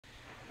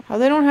How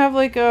they don't have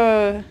like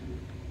a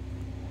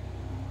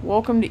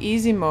welcome to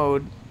easy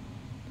mode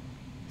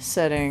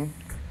setting?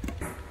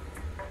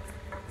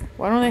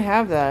 Why don't they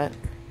have that?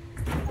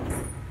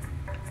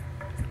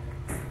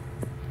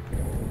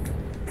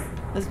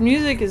 This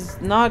music is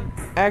not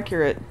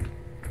accurate.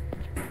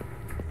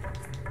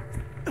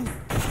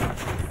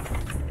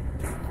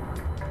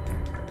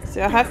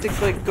 See, I have to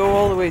like go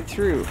all the way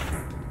through.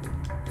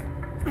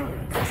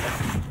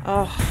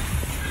 Ugh.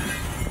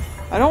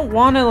 I don't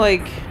want to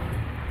like...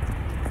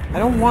 I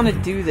don't want to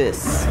do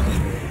this.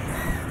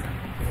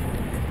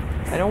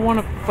 I don't want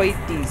to fight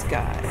these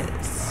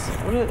guys.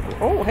 What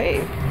oh,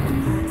 hey.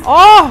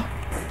 Oh!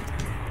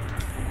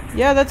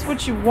 Yeah, that's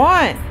what you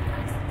want.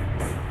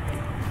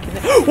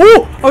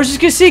 Oh! I was just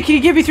gonna say, can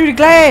you get me through the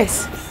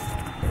glass?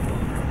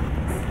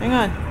 Hang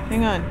on,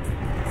 hang on.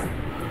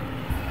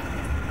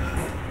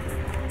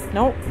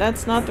 Nope,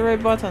 that's not the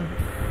right button.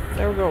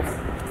 There we go.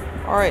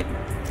 Alright.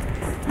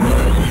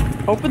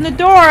 Open the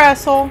door,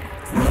 asshole!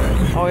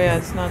 Oh yeah,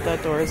 it's not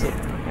that door, is it?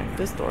 Okay,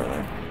 this door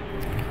there.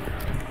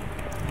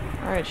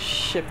 Alright,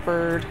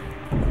 shitbird.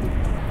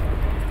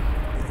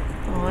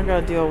 Oh, I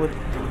gotta deal with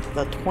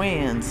the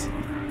twins.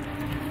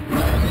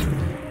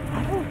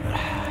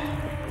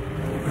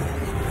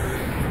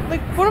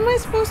 Like, what am I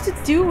supposed to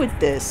do with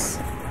this?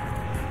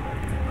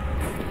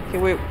 Okay,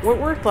 wait, what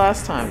worked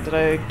last time? Did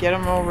I get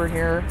them over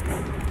here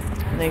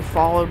and they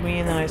followed me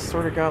and then I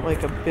sort of got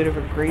like a bit of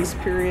a grace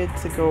period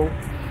to go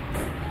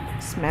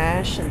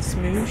smash and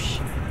smoosh?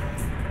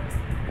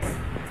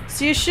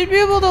 See, you should be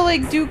able to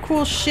like do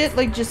cool shit,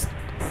 like just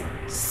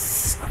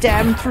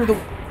stab him through the...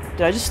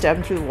 Did I just stab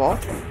him through the wall?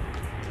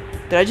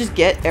 Did I just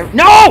get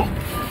No!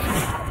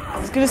 I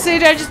was gonna say,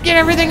 did I just get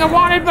everything I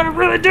wanted, but I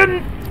really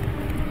didn't.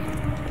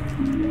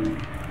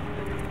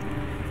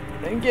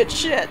 Didn't get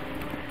shit.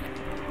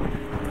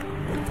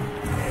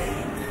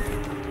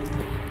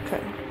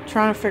 Okay,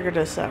 trying to figure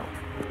this out.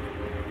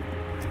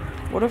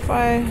 What if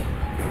I...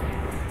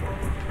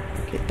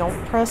 Okay,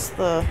 don't press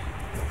the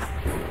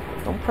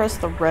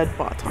red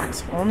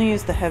buttons. Only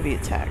use the heavy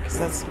attack, because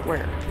that's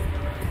square.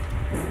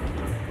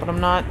 But I'm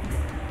not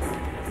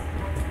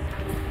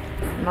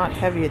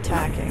heavy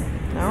attacking.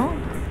 No?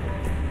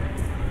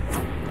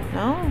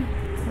 No?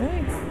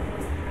 Really?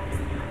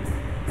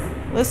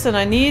 Listen,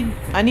 I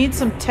need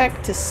some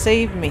tech to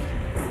save me.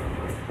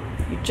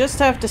 You just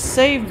have to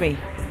save me.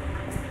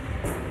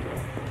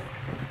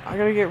 I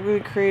gotta get really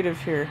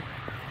creative here.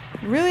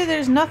 Really,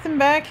 there's nothing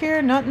back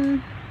here?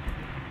 Nothing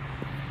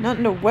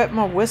to wet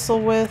my whistle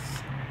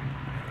with?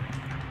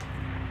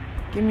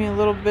 Give me a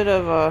little bit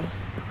of a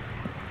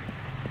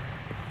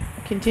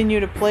continue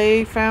to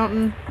play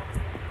fountain.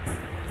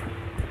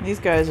 These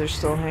guys are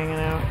still hanging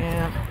out.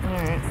 Yeah,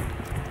 alright.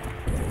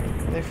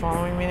 Are they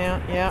following me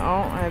now? Yeah,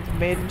 oh, I've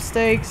made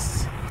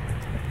mistakes.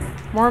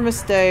 More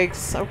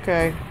mistakes.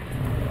 Okay.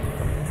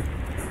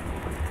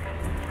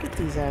 Look at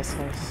these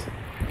assholes.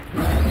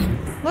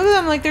 Look at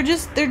them, like they're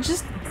just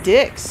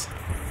dicks.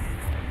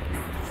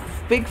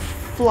 Big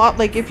flop,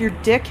 like if your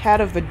dick had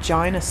a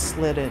vagina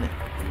slit in it.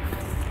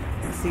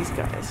 It's these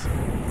guys.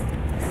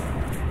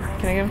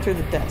 Can I get them through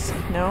the desk?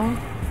 No?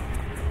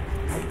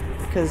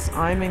 Because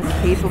I'm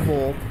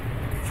incapable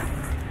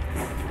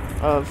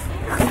of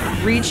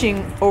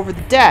reaching over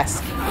the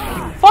desk.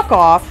 Fuck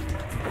off!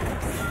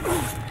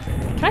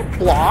 Can I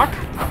block?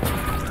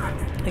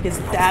 Like, is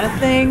that a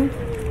thing?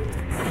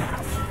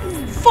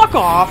 Fuck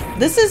off!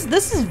 This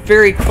is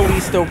very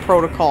Callisto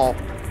Protocol.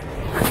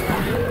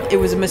 It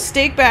was a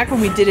mistake back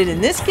when we did it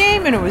in this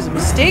game, and it was a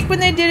mistake when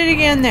they did it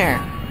again there.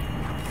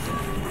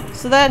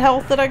 So that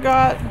health that I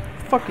got,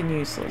 fucking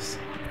useless.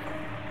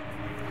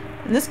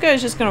 And this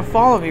guy's just gonna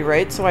follow me,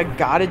 right? So I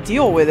gotta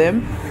deal with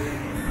him.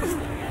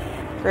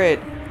 Great.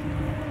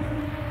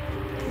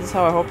 This is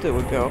how I hoped it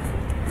would go.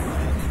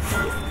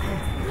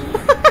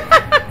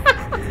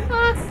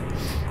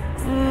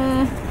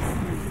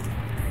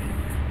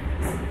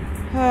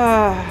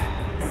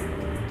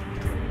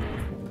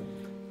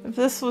 If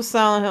this was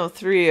Silent Hill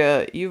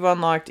 3, you've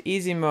unlocked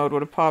easy mode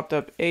would have popped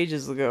up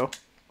ages ago.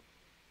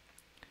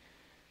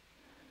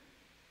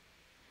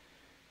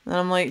 And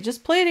I'm like,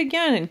 just play it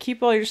again and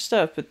keep all your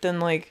stuff. But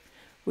then, like,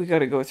 we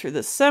gotta go through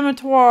the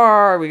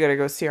cemetery. We gotta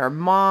go see our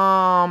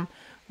mom.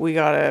 We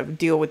gotta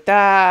deal with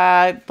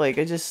that. Like,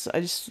 I just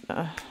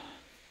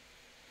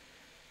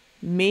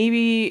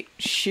maybe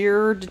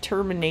sheer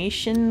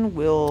determination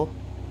will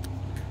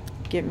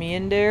get me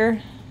in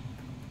there.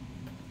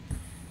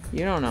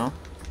 You don't know.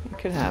 It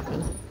could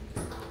happen.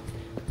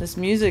 This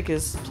music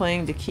is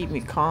playing to keep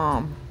me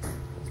calm.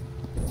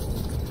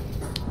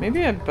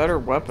 Maybe a better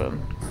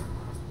weapon.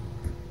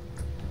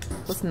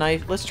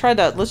 Let's try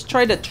that. Let's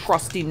try the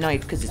trusty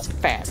knife because it's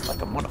fast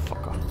like a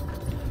motherfucker.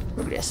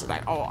 Look at this.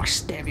 Like, oh, I'll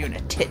stab you in the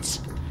tits.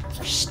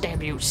 I'll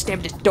stab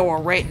this door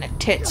right in the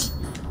tits.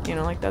 You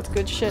know, like, that's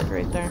good shit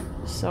right there.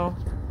 So,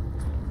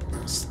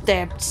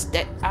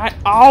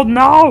 oh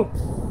no!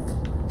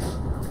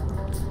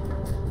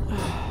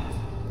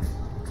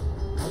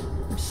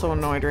 I'm so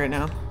annoyed right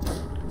now.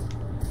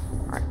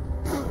 Alright.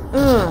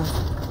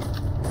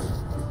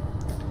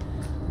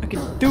 I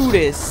can do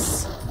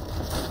this.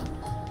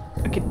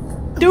 I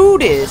can do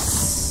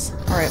this.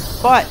 Alright,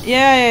 but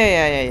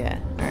yeah.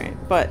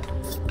 Alright, but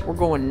we're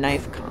going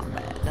knife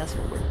combat. That's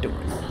what we're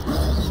doing.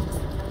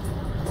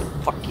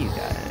 Fuck you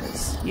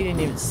guys. You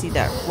didn't even see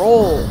that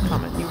roll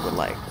coming. You were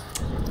like,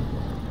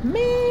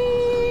 man.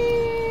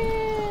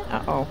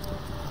 Uh-oh.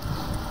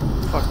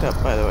 Fucked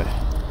up, by the way.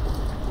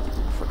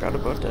 Forgot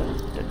about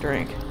the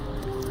drink.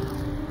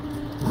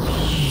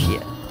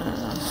 Shit.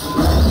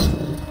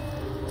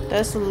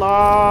 That's a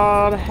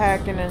lot of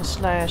hacking and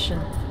slashing.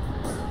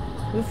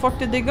 Where the fuck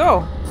did they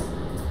go?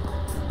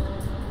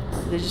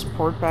 Did they just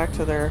port back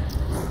to their...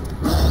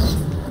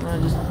 I'm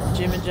gonna just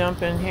jimmy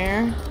jump in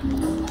here.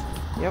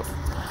 Yep.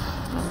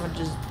 I'm gonna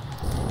just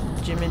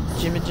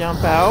jimmy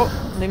jump out.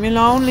 Leave me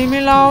alone, leave me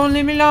alone,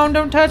 leave me alone.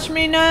 Don't touch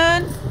me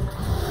none.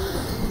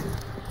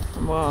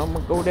 I'm gonna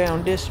go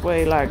down this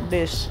way like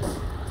this.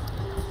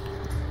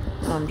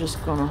 I'm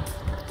just gonna...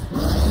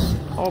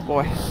 Oh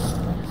boy.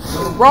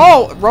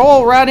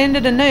 Roll right into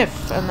the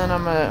knife, and then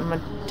I'm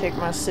gonna take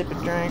my sip of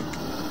drink.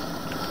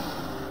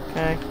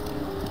 Okay.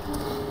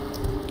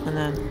 And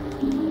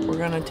then we're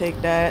gonna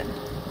take that,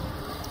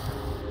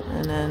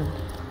 and then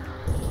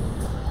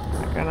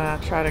I'm gonna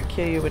try to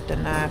kill you with the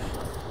knife.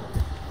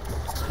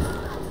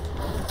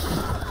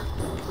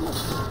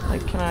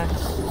 Like, can I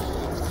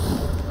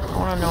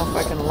wanna know if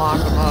I can lock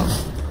them up.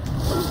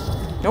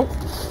 Nope.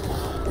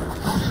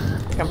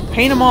 I can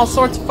paint them all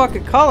sorts of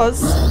fucking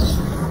colors.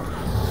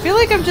 I feel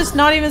like I'm just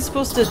not even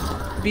supposed to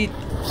be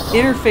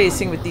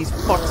interfacing with these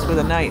fucks with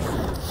a knife.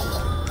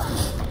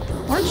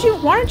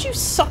 Why don't you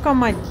suck on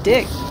my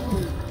dick?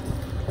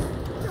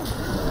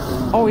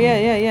 Oh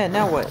yeah,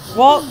 now what?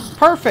 Well,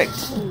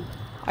 perfect.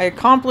 I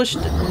accomplished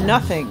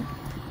nothing.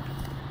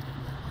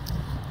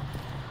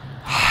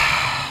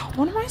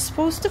 What am I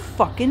supposed to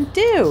fucking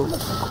do?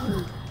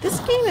 This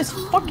game is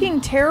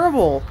fucking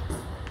terrible.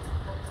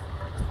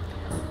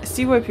 I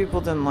see why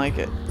people didn't like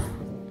it.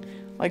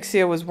 Like,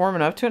 see, I was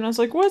warming up to it and I was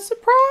like, what's the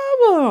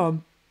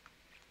problem?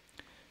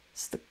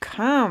 It's the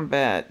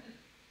combat.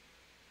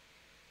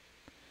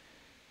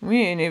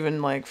 We ain't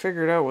even, like,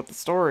 figured out what the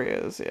story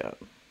is yet.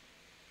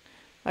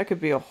 That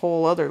could be a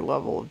whole other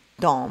level of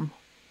dumb.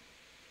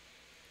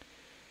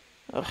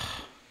 Ugh.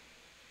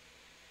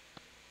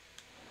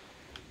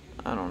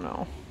 I don't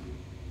know.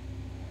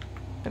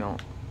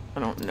 I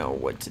don't know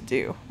what to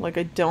do. Like,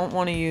 I don't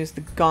want to use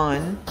the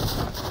gun.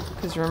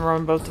 Because remember,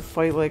 I'm about to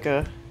fight like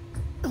a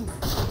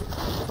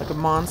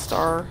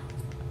monster.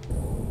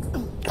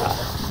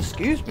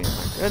 Excuse me,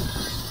 my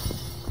goodness.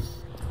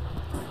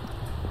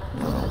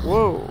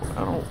 Whoa,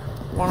 I don't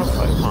want to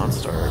fight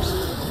monsters.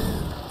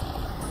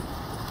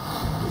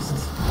 This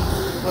is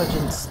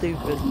fucking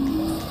stupid.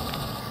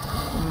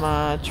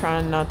 I'm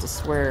trying not to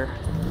swear.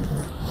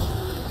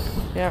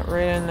 Yeah,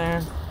 right in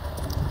there.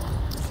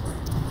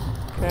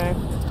 Okay.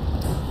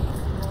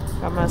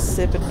 Got my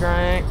sip of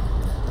drink.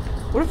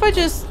 What if I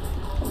just,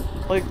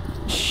 like,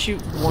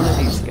 shoot one of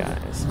these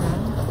guys?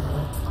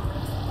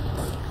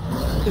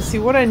 Because, see,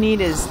 what I need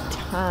is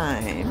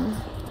time.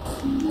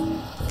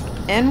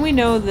 And we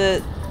know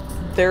that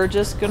they're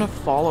just gonna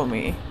follow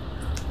me.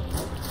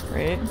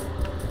 Right?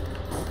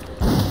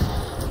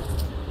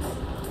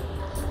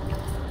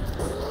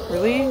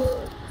 Really?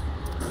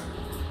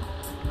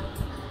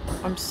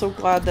 I'm so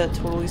glad that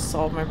totally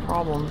solved my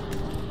problem.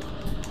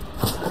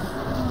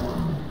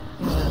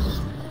 Yeah.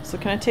 So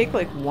can I take,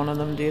 like, one of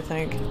them, do you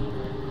think?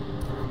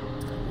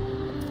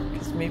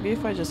 Because maybe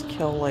if I just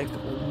kill, like,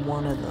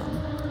 one of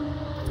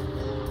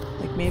them.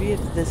 Like, maybe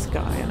it's this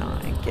guy and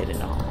I get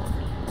it on.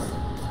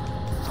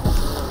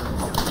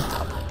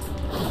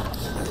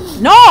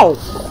 No!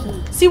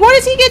 See, why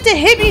does he get to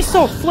hit me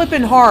so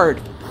flippin'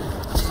 hard?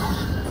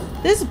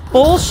 This is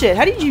bullshit.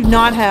 How did you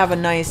not have a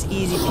nice,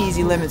 easy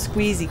peasy lemon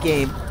squeezy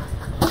game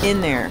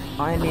in there?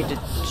 I need to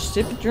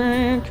sip a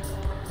drink.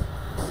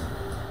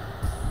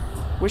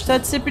 Wish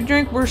that sip of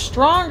drink were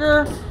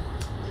stronger.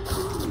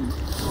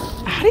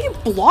 How do you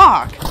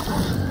block?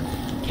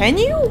 Can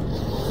you?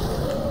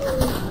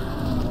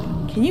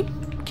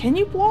 Can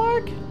you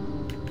block?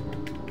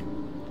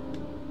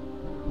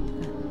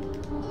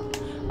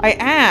 I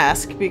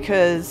ask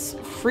because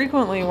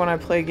frequently when I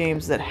play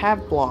games that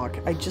have block,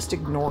 I just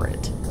ignore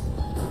it.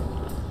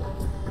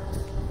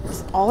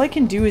 All I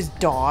can do is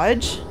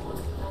dodge.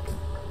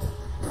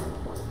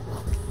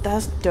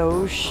 That's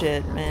dough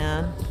shit,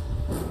 man.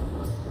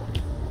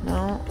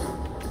 No,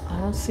 I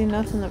don't see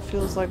nothing that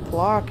feels like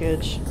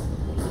blockage.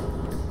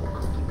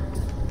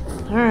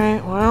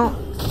 Alright, well,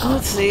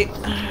 let's see.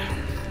 At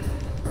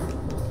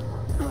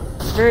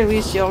the very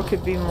least, y'all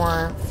could be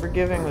more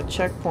forgiving with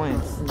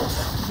checkpoints and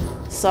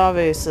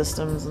Save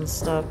systems and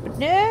stuff. But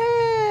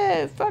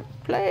no! Fuck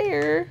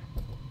player!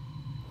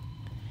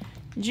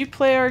 Did you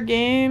play our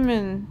game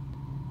and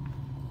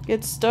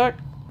get stuck?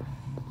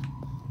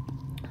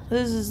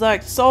 This is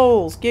like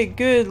Souls. Get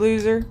good,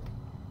 loser.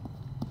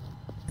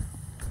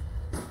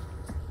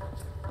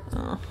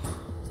 Oh.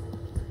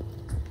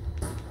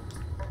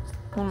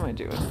 What am I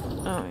doing?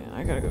 Oh yeah,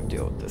 I gotta go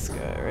deal with this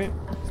guy, right?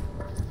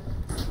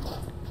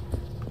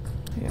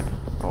 Yeah.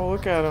 Oh,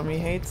 look at him. He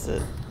hates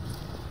it.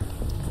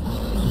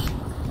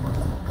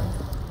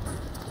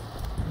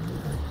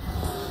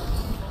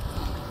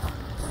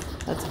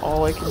 That's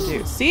all I can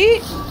do.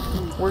 See?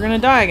 We're gonna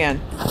die again.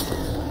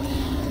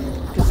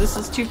 Because this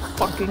is too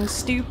fucking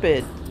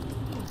stupid.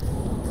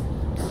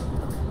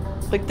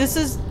 Like, this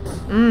is...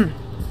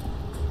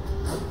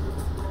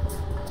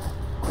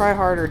 Cry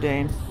harder,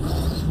 Dane.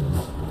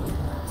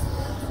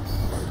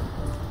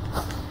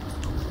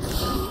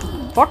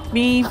 Fuck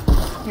me.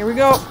 Here we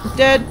go.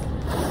 Dead.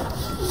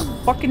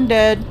 Fucking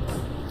dead.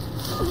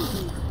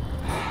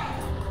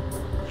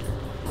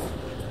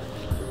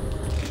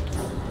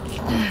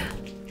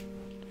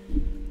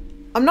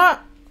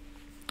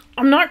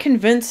 I'm not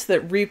convinced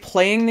that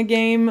replaying the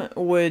game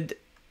would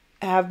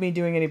have me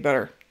doing any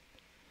better.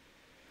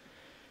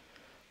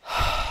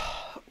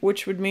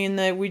 Which would mean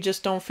that we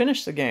just don't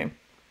finish the game.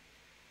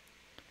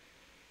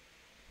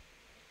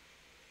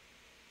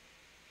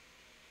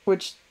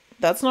 Which,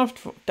 that's not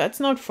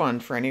fun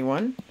for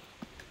anyone.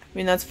 I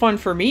mean, that's fun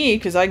for me,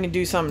 because I can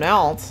do something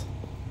else.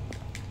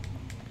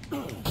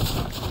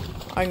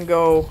 I can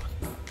go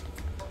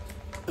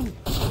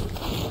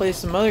play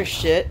some other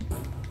shit.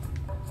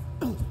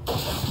 Can't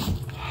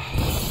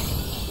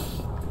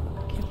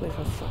believe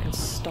how fucking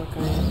stuck I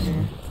am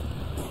here.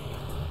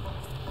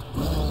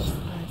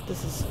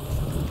 This is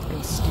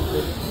fucking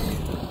stupid.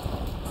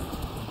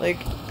 Like,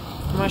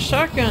 my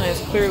shotgun is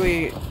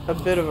clearly a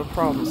bit of a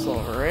problem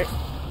solver, right?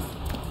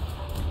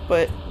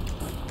 But...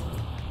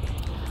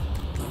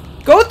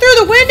 Go through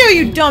the window,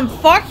 you dumb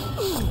fuck!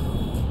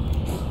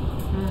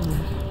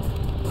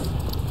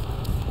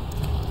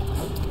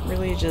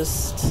 Really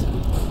just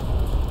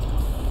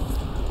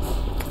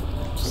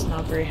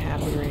not very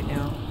happy right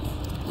now.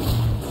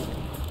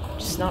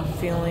 Just not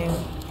feeling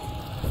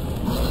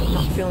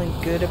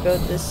good about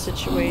this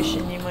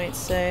situation, you might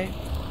say.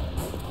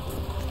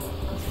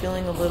 I'm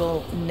feeling a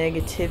little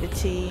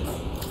negativity.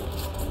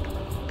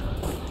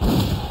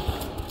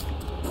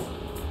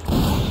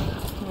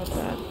 How about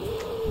that?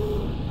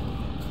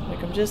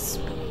 Like,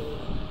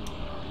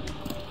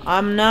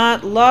 I'm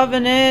not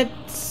loving it.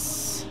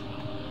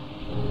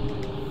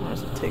 I'll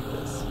just take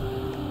this.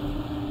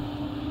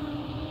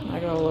 I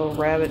got a little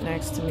rabbit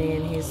next to me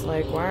and he's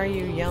like, why are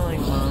you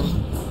yelling,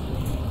 Mom?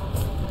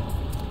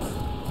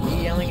 Are you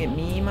yelling at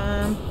me,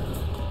 Mom?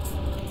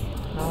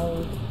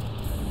 No.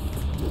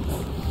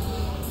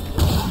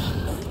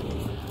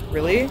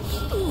 Really?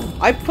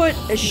 I put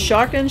a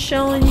shotgun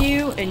shell in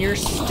you and you're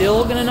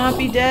still gonna not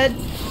be dead?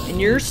 And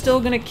you're still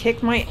gonna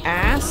kick my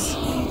ass?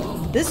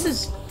 This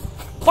is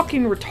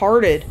fucking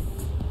retarded.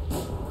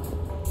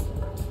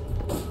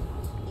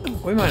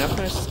 We might not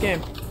finish this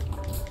game.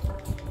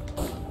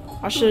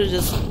 I should have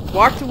just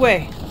walked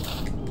away.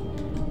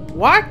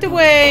 Walked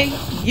away!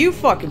 You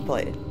fucking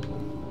play it.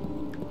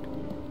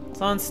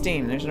 It's on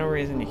Steam. There's no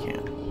reason you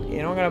can't. You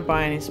don't gotta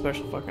buy any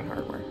special fucking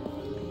hardware.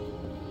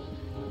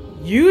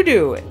 You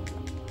do it!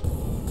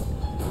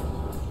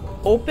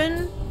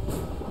 Open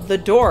the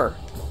door.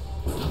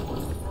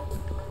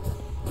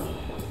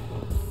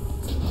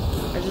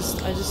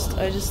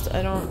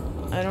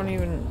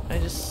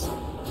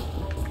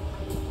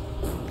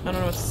 I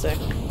don't know what to say.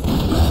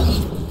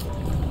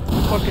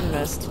 Fucking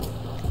missed.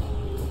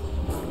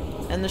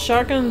 And the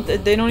shotgun,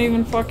 they don't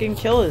even fucking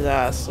kill his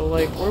ass, so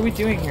like, what are we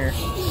doing here?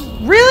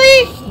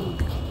 Really?!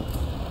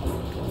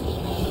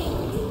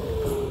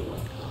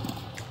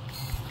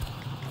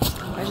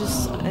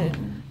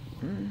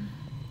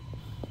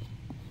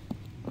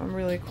 I'm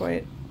really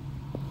quite,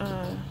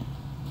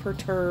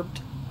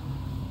 perturbed,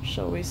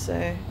 shall we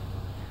say.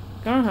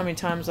 I don't know how many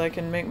times I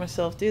can make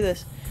myself do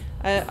this.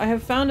 I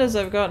have found as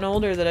I've gotten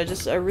older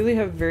that I really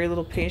have very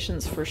little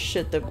patience for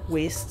shit that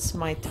wastes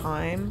my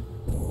time.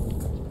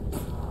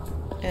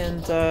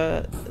 And,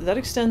 that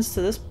extends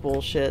to this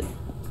bullshit.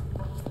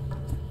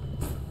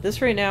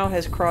 This right now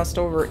has crossed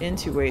over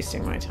into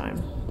wasting my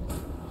time.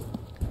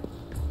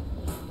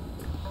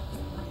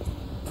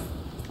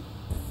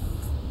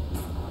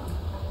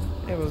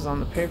 It was on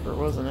the paper,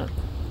 wasn't it?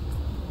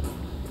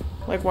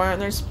 Like, why aren't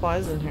there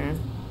supplies in here?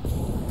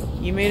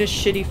 You made a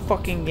shitty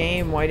fucking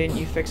game, why didn't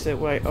you fix it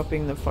by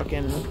upping the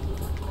fucking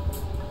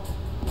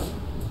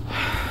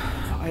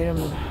item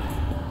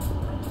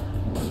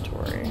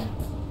inventory?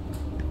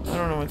 I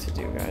don't know what to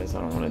do, guys.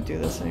 I don't want to do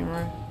this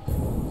anymore.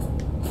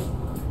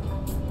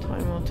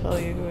 Time will tell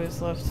you who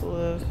is left to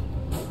live.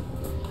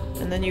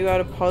 And then you got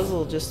a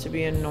puzzle just to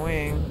be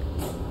annoying.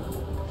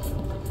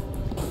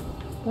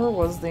 What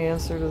was the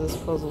answer to this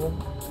puzzle?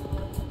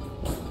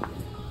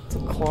 It's a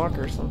clock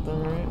or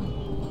something, right?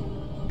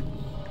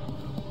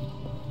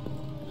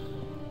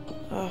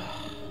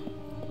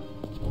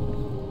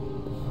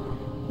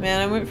 Man,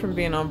 I went from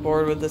being on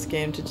board with this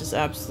game to just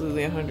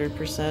absolutely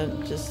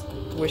 100%. Just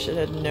wish it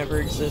had never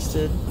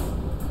existed.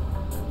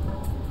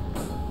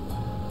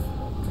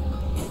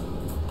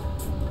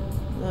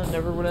 That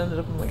never would have ended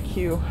up in my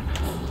queue.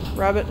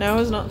 Rabbit, now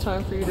is not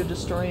time for you to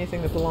destroy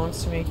anything that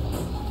belongs to me.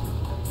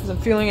 Because I'm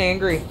feeling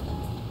angry.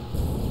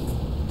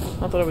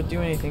 Not that I would do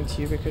anything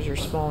to you because you're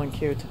small and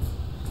cute.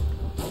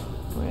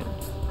 Wait.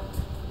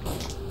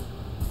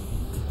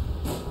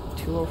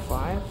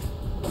 205?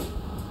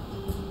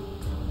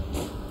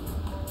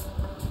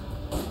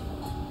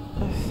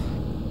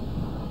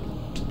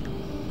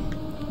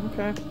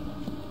 Okay.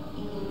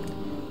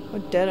 How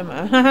dead am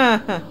I?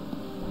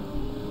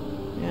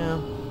 Yeah.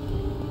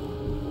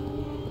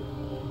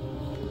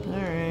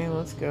 Alright,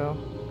 let's go.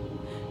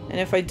 And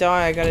if I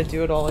die, I gotta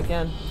do it all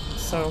again.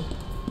 So.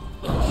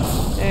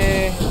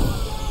 Hey.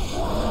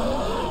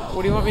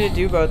 What do you want me to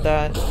do about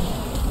that?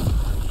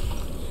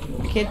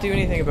 I can't do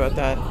anything about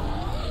that.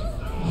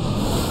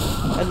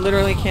 I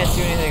literally can't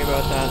do anything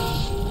about that.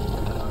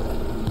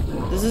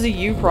 This is a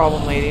you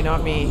problem, lady,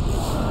 not me.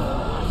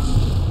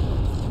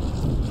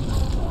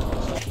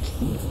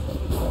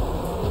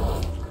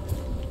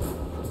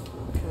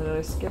 Did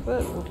I skip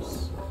it?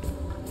 Whoops.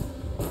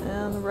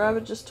 And the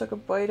rabbit just took a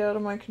bite out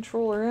of my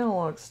controller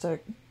analog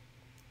stick.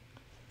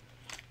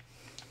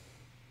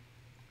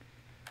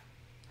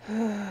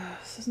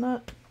 This is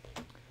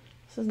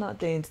not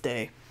Dane's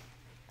day.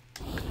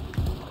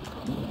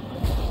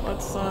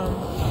 Let's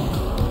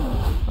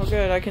oh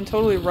good, I can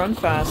totally run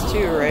fast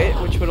too, right?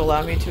 Which would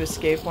allow me to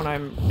escape when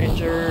I'm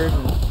injured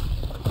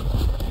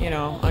and, you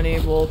know,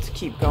 unable to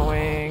keep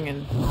going,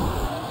 and,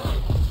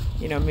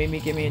 you know, maybe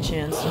give me a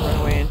chance to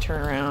run away and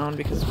turn around,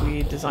 because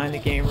we designed the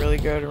game really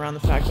good around the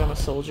fact that I'm a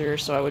soldier,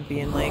 so I would be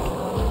in, like,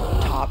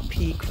 top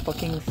peak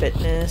fucking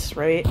fitness,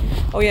 right?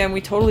 Oh yeah, and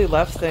we totally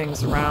left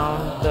things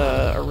around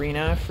the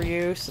arena for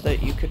you so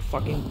that you could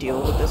fucking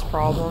deal with this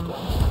problem.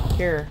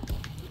 Here.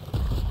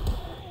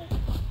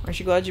 Aren't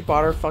you glad you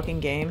bought our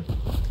fucking game?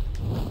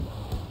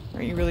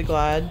 Aren't you really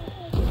glad?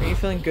 Are you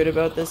feeling good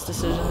about this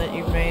decision that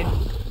you've made?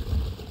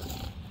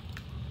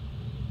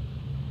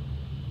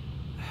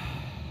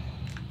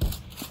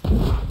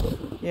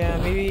 Yeah,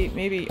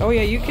 maybe. Oh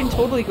yeah, you can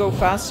totally go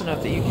fast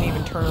enough that you can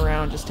even turn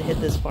around just to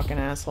hit this fucking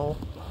asshole.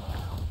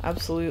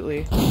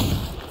 Absolutely.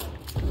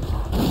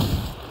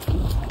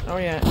 Oh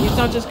yeah, he's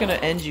not just gonna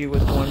end you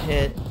with one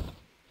hit.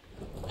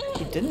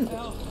 He didn't.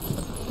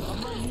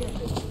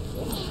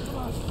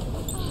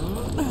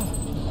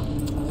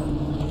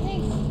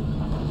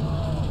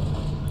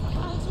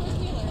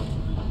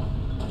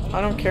 I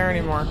don't care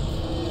anymore.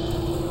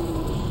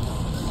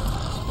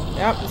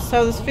 Yep, this is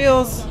how this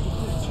feels.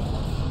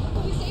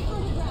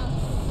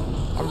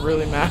 I'm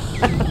really mad.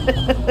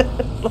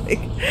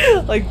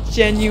 like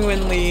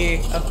genuinely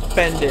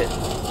offended.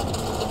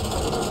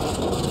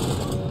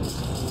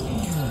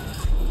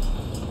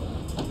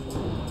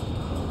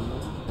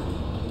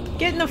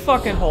 Get in the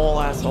fucking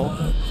hole, asshole.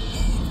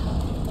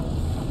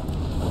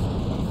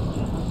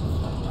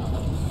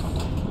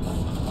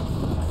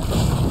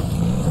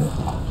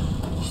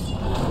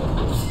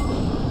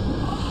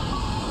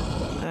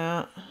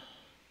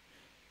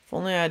 If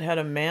only I'd had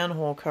a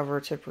manhole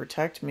cover to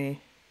protect me.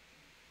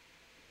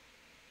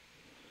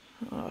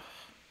 Ugh.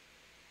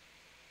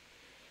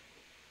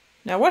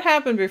 Now what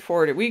happened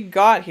before? Did we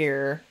got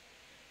here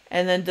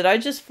and then did I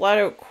just flat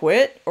out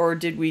quit, or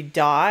did we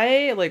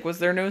die? Like, was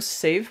there no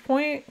save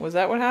point? Was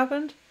that what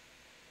happened?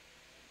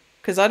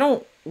 Because I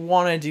don't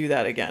want to do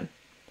that again.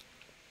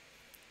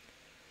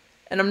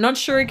 And I'm not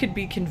sure I could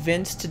be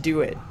convinced to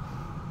do it.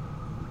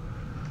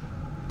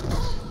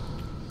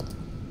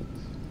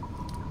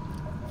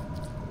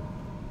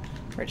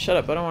 Alright, shut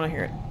up. I don't want to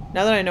hear it.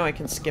 Now that I know I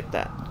can skip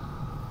that.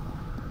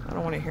 I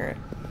don't want to hear it.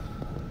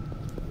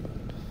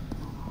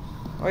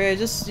 Oh yeah,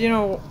 just, you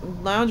know,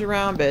 lounge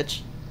around,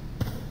 bitch.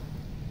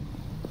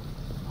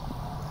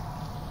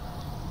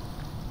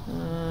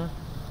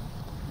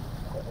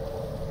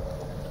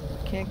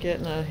 Can't get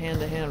in a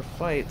hand-to-hand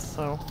fight,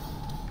 so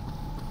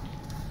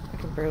I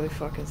can barely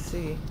fucking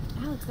see.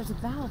 Alex, there's a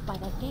valve by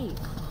that gate.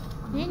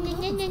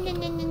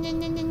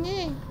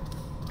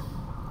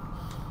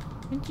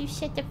 Won't you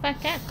shut the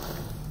fuck up?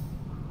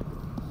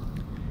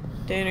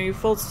 Dane, are you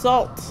full of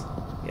salt?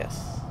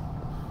 Yes.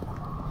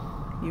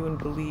 You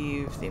wouldn't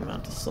believe the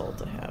amount of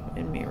salt I have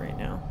in me right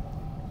now.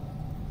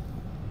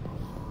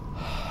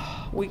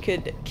 We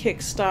could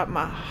kickstart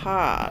my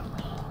heart.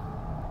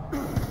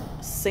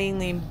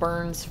 Saline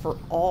burns for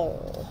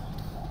all.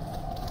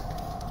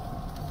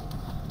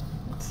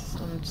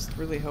 I'm just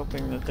really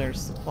hoping that there's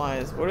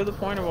supplies. What are the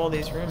point of all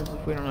these rooms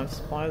if we don't have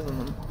supplies in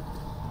them?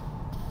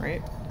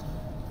 Right?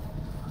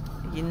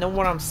 You know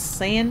what I'm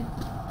saying?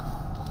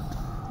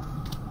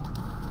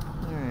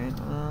 Alright,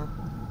 well.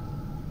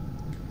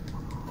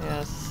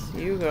 Yes,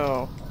 you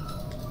go.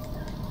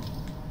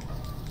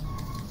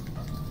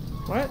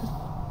 What?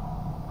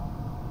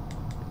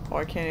 Oh,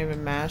 I can't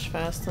even mash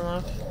fast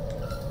enough?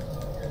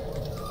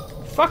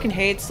 Fucking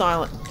hate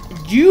silent.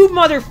 You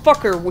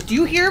motherfucker! Do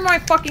you hear my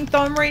fucking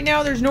thumb right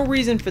now? There's no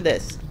reason for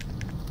this.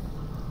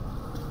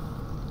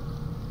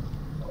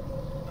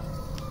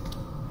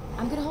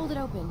 I'm gonna hold it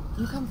open.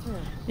 You come through.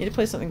 Need to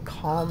play something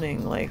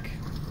calming, like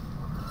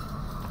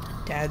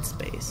Dead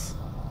Space.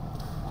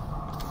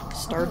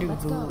 Stardew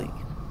Valley.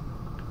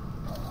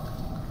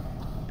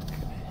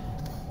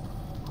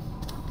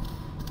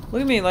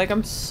 Look at me, like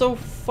I'm so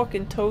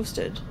fucking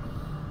toasted.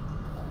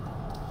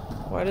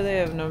 Why do they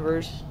have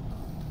numbers?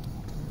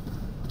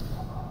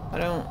 I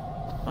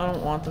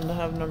don't want them to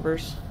have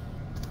numbers.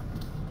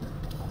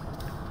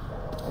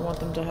 I want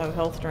them to have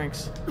health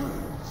drinks.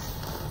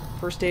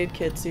 First aid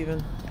kits,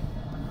 even.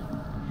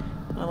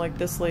 I like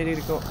this lady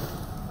to go...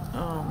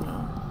 Oh, no.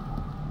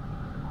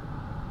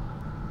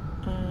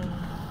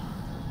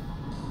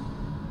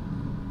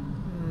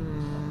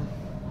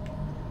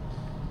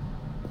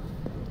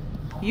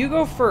 You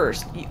go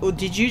first. Oh,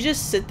 did you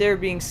just sit there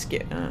being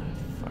scared?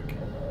 Fuck.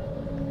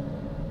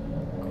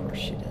 Of course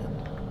she did.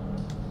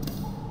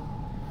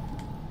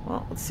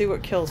 Well, let's see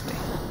what kills me.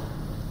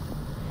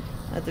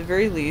 At the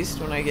very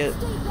least, when I get...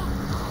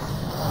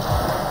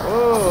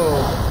 Whoa!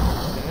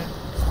 Okay.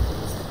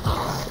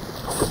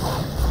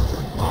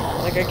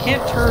 Like, I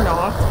can't turn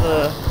off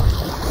the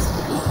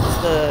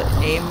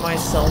aim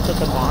myself at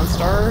the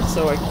monster,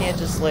 so I can't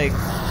just, like,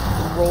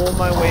 roll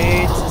my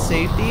way to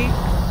safety.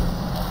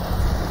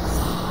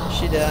 Is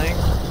she dying?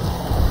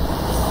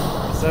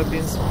 Because I'd be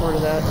in support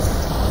of that.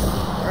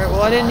 Alright,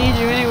 well, I didn't need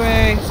you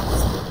anyway.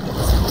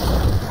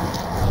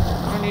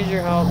 I don't need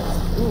your help.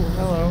 Ooh,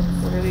 hello.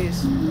 What are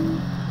these?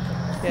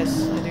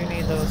 Yes, I do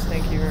need those.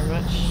 Thank you very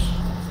much.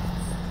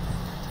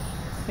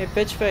 Hey,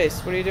 bitch face,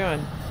 what are you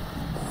doing?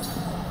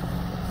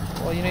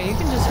 Well, you know, you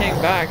can just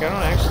hang back. I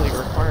don't actually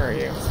require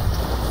you.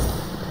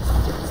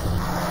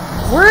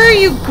 Where are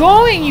you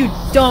going, you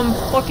dumb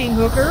fucking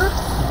hooker?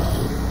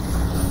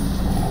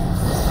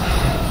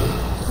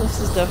 This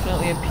is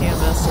definitely a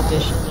PMS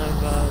edition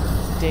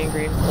of Dane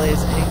Green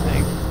Plays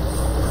Anything.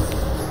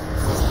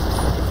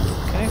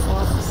 Okay,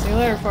 well, see you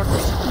later,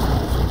 fuckers.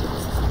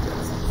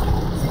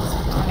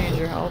 I need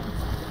your help.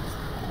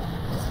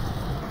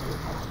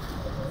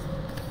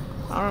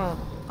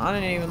 I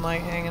didn't even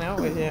like hanging out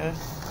with you.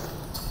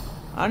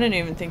 I didn't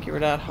even think you were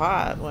that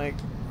hot. Like,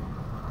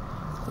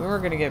 we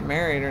weren't gonna get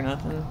married or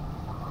nothing.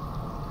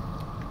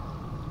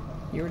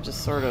 You were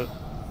just sort of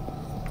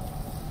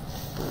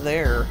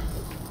there.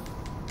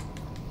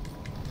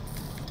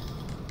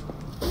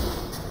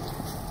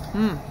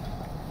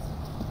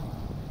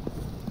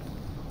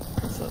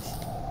 What's this?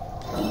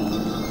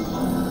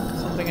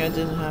 Something I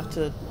didn't have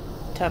to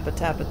tappa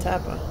tappa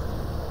tappa.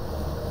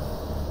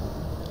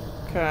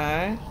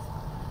 Okay.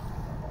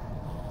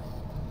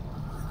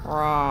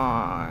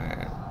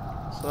 Right.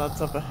 So that's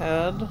up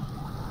ahead.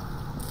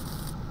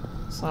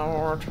 That's not what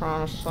we're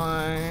trying to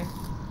say.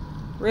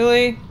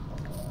 Really?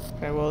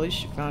 Okay, well at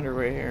least you found your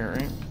way here,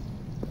 right?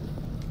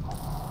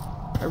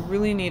 I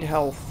really need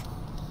health.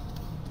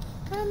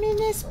 I'm in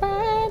the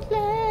spotlight.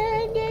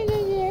 Yeah,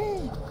 yeah, yeah.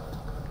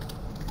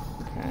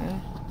 Okay.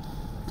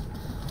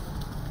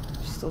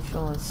 Still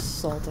feeling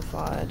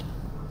saltified.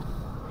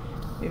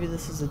 Maybe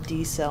this is a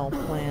D-cell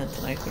plant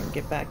and I can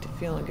get back to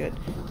feeling good.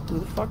 Who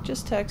the fuck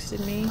just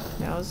texted me?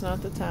 Now is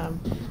not the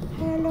time.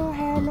 Hello,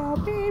 hello,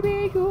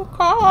 baby, you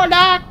called.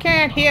 I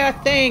can't hear a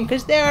thing,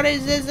 cause there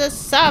is a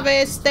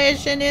service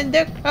station in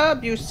the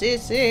club, you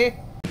sissy.